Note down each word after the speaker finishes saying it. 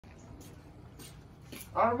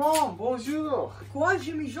Armand, bonjour. Quoi,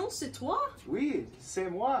 Jimmy Jean, c'est toi? Oui, c'est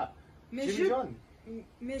moi. Mais Jimmy John.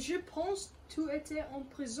 Mais je pense que tu étais en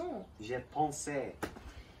prison. J'ai pensé.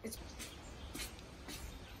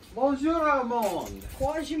 Bonjour Armand.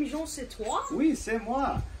 Quoi, Jimmy Jean, c'est toi? Oui, c'est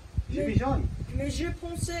moi. Jimmy John. Mais je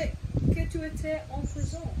pensais que tu étais en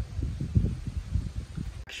prison.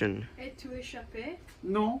 Action. Es-tu échappé?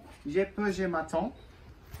 Non, j'ai pesé ma temps.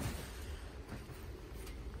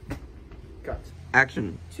 Cut.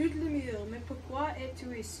 Action. Toute le mur, mais pourquoi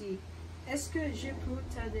es-tu ici? Est-ce que je peux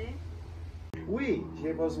t'aider? Oui,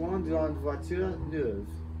 j'ai besoin d'une voiture neuve.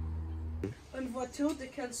 Une voiture de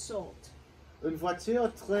quelle sorte? Une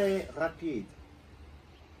voiture très rapide.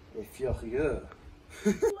 Les Furieux.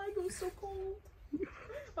 Like, I'm so cold.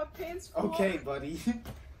 My pants fall. Okay, buddy.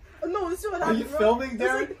 Oh, no, this is what Are you happened, filming, bro.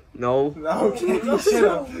 Derek? No. Okay, shut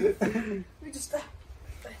up. We just...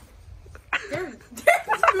 Darren's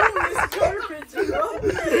filming this garbage, bro.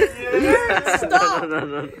 Darren, stop.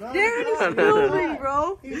 Darren is filming, bro.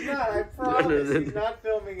 He's not, I promise. He's not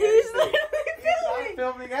filming anything. He's literally He's not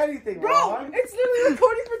filming anything, Bro, Ron. it's literally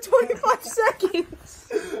recording for 25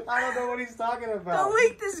 seconds. I don't know what he's talking about.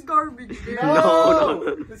 Delete this garbage, dude.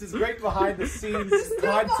 No! This is great behind the scenes This is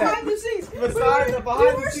not content. behind the scenes. Besides the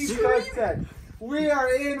behind the scenes streaming. content. We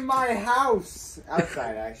are in my house.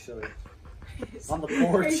 Outside, actually. On the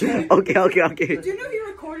porch. Okay. Do you know he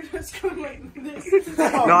recorded us going like this?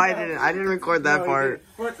 No, I didn't. I didn't record that part.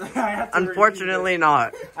 Unfortunately,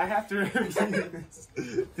 not. I have to review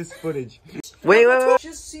this footage. Wait.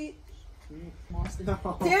 Just see. No.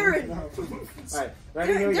 Darren! No. Alright,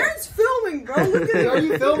 ready? Here we go. Darren's filming, bro. Look at Are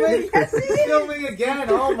you filming? Yes, he He's is. filming again.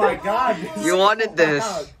 Oh my god. You wanted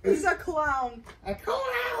this. He's a clown. A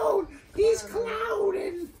clown! He's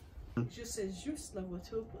clowning! Je sais juste la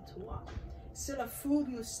voiture pour toi. C'est la Ford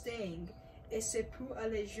Mustang et c'est pour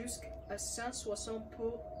aller jusqu'à 160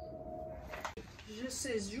 pour... Je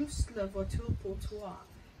sais juste la voiture pour toi.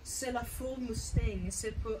 C'est la Ford Mustang et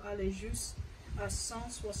c'est pour aller jusqu'à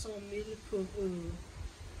 160 000 pour eux.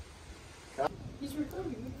 He's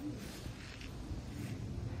recording.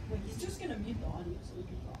 Like, he's just gonna mute the audio so we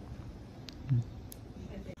can talk.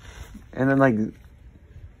 And then like,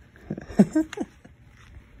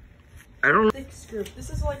 I don't. Thick script. This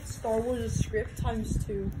is like Star Wars' script times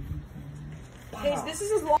 2. Okay, this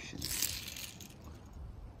is as long.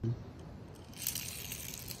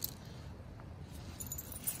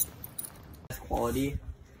 Quality.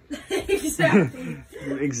 Exactly.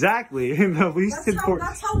 Exactly. The least important.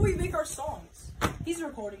 That's how we make our songs. He's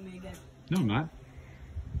recording me again. No, I'm not.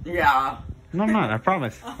 Yeah. No, I'm not. I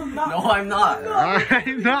promise. I'm not. No, I'm not.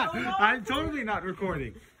 I'm not. I'm totally not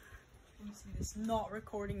recording. It's not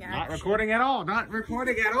recording action. Not recording at all. Not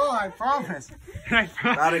recording at all. I promise. I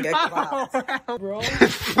promise. Gotta get clapped. Bro.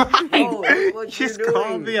 Oh, look what Just you're call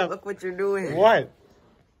doing. me up. Look what you're doing. What?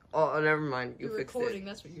 Oh, never mind. You You're fixed recording, it.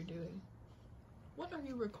 that's what you're doing. What are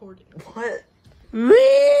you recording? What?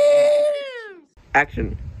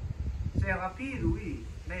 Action. C'est rapide, oui.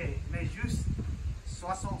 Mais juste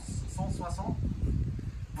 160.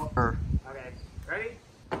 Okay. Ready?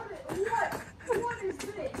 What is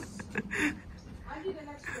this? I need an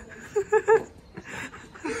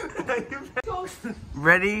explanation.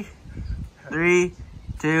 Ready? 3,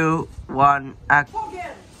 2, 1, act.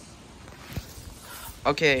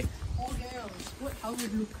 Okay. How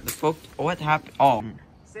would look? The folk. What happened? Oh.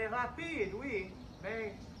 C'est rapide, oui.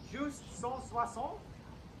 Mais juste 160.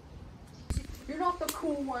 You're not the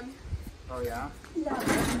cool one. Oh, yeah? Yeah.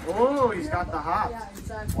 Oh, he's got the hops. Yeah,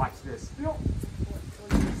 exactly. Watch this. No.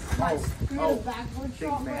 Oh, We oh, need a backward big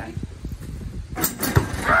shot, man.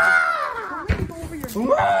 ready? Go over your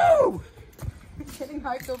Woo! getting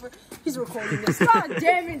hyped over. He's recording this. God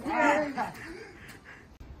damn it, Darren.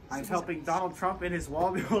 I'm helping Donald Trump in his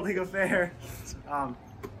wall building affair.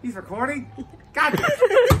 He's recording? God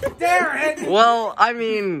damn it! Well, I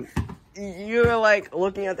mean, you were like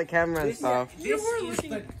looking at the camera and stuff. This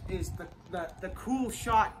is the cool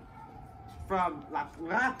shot from La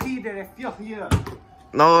Rapide et Furieux.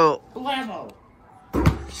 No. Blammo!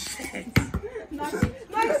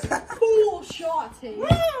 Nice cool shot, hey.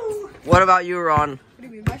 Woo! What about you, Ron? What do you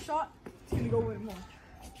mean, my shot? It's gonna go way more.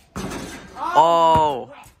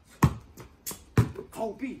 Oh.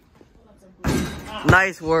 Kobe.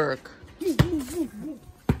 Nice work.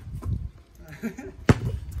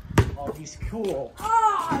 Oh, he's cool.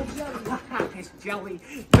 Ah, jelly. His jelly.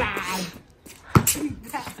 Bad.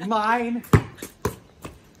 Mine.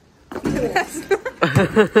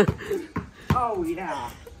 Oh, yeah.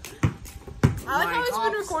 I like how it's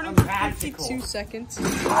been recording for 52 seconds.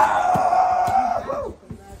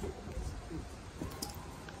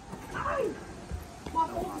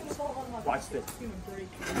 Watch this.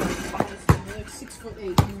 Like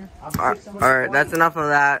 6'8". Alright, that's enough of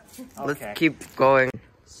that. Let's keep going.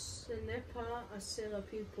 Ce n'est pas assez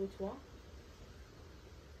rapide pour toi.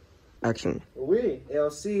 Action. Oui, et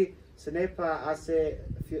aussi, ce n'est pas assez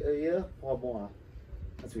furieux pour moi.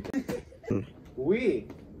 That's what oui,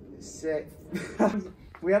 c'est.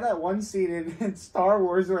 We had that one scene in Star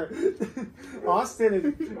Wars where Austin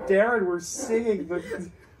and Darren were singing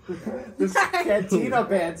this Cantina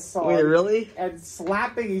Band song. Wait, really? And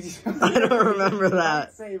slapping each other. I don't remember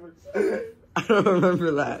that. I don't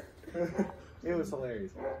remember that. It was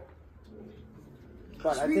hilarious.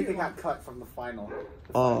 But I think it got cut from the final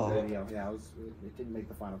video. Yeah, it didn't make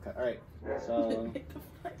the final cut. Alright, so...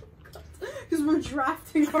 Because we're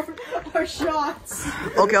drafting our shots.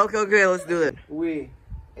 Okay, let's do it. Oui,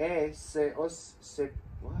 et c'est aussi...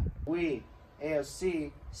 What? Oui, et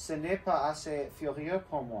aussi, ce n'est pas assez furieux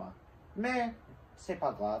pour moi. Mais, c'est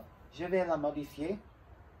pas grave. Je vais la modifier.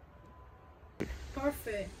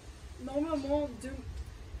 Parfait. Normalement,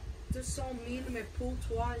 200 000, mais pour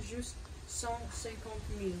toi, juste 150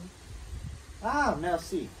 000. Ah,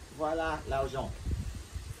 merci. Voilà l'argent.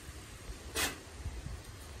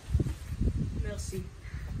 Merci.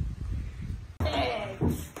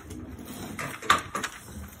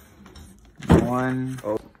 One.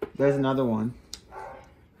 Oh, there's another one.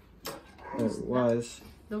 It was.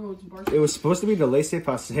 It was supposed to be the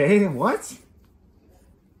laissez-passer. What?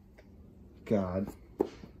 God.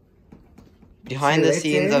 Behind the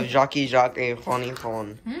scenes of Jackie Jacques et Fonny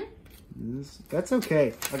Fon. That's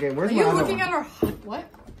okay. Okay, where's Are my you other looking one? at our... What?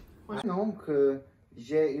 Non que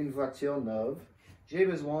j'ai une voiture neuve, j'ai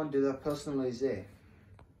besoin de la personnaliser.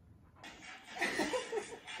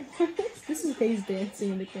 This is Hayes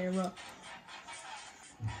dancing in the camera.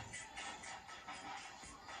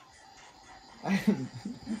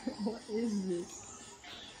 What is this?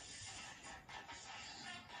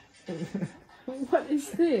 What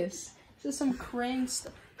is this? Is this some crane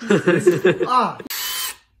stuff? Ah!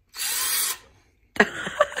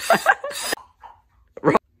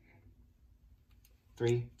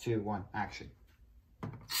 Three, two, one, action.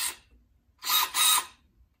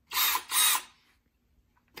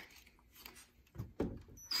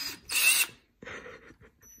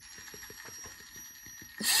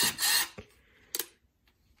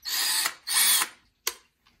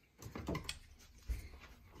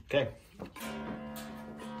 Okay.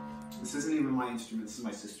 This isn't even my instrument, this is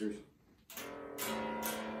my sister's.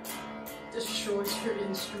 Destroys your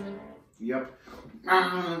instrument. Yep.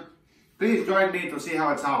 Please join me to see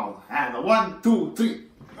how it sounds. And 1, 2, 3.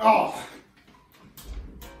 Oh!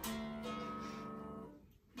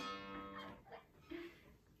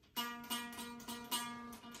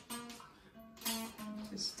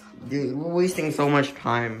 Dude, we're wasting so much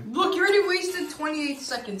time. Look, you already wasted 28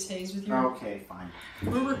 seconds, Hayes, with your... Okay, fine.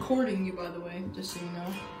 We're recording you, by the way, just so you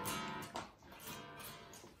know.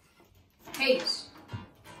 Hayes.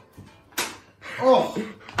 Oh!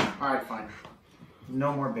 Alright, fine.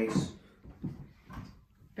 No more bass.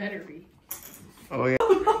 Better be. Oh yeah.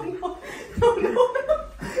 No.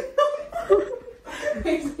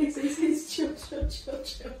 Hayes, chill.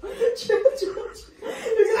 You're gonna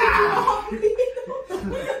drop me.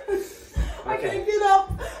 I can't get up.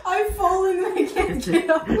 I'm falling and I can't get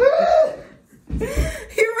up. You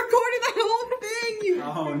recorded that whole thing, you.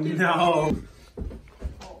 Oh no.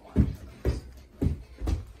 Oh my goodness.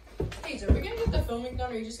 Hayes, are we gonna get the filming done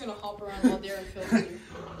or are you just gonna hop around while Darren films you?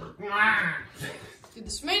 Dude,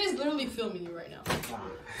 this man is literally filming you right now.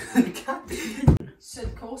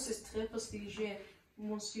 Cette course est très prestigieuse.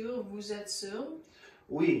 Monsieur, vous êtes sûr?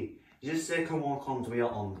 Oui, je sais comment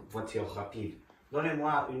conduire en voiture rapide.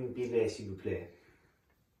 Donnez-moi une billet, s'il vous plaît.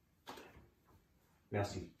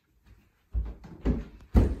 Merci.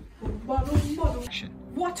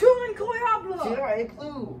 Voiture incroyable!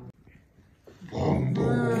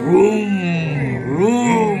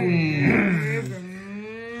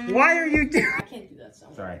 Why are you doing? I can't do that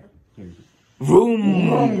sound. Sorry. Vroom,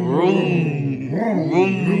 vroom, vroom,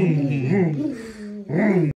 vroom.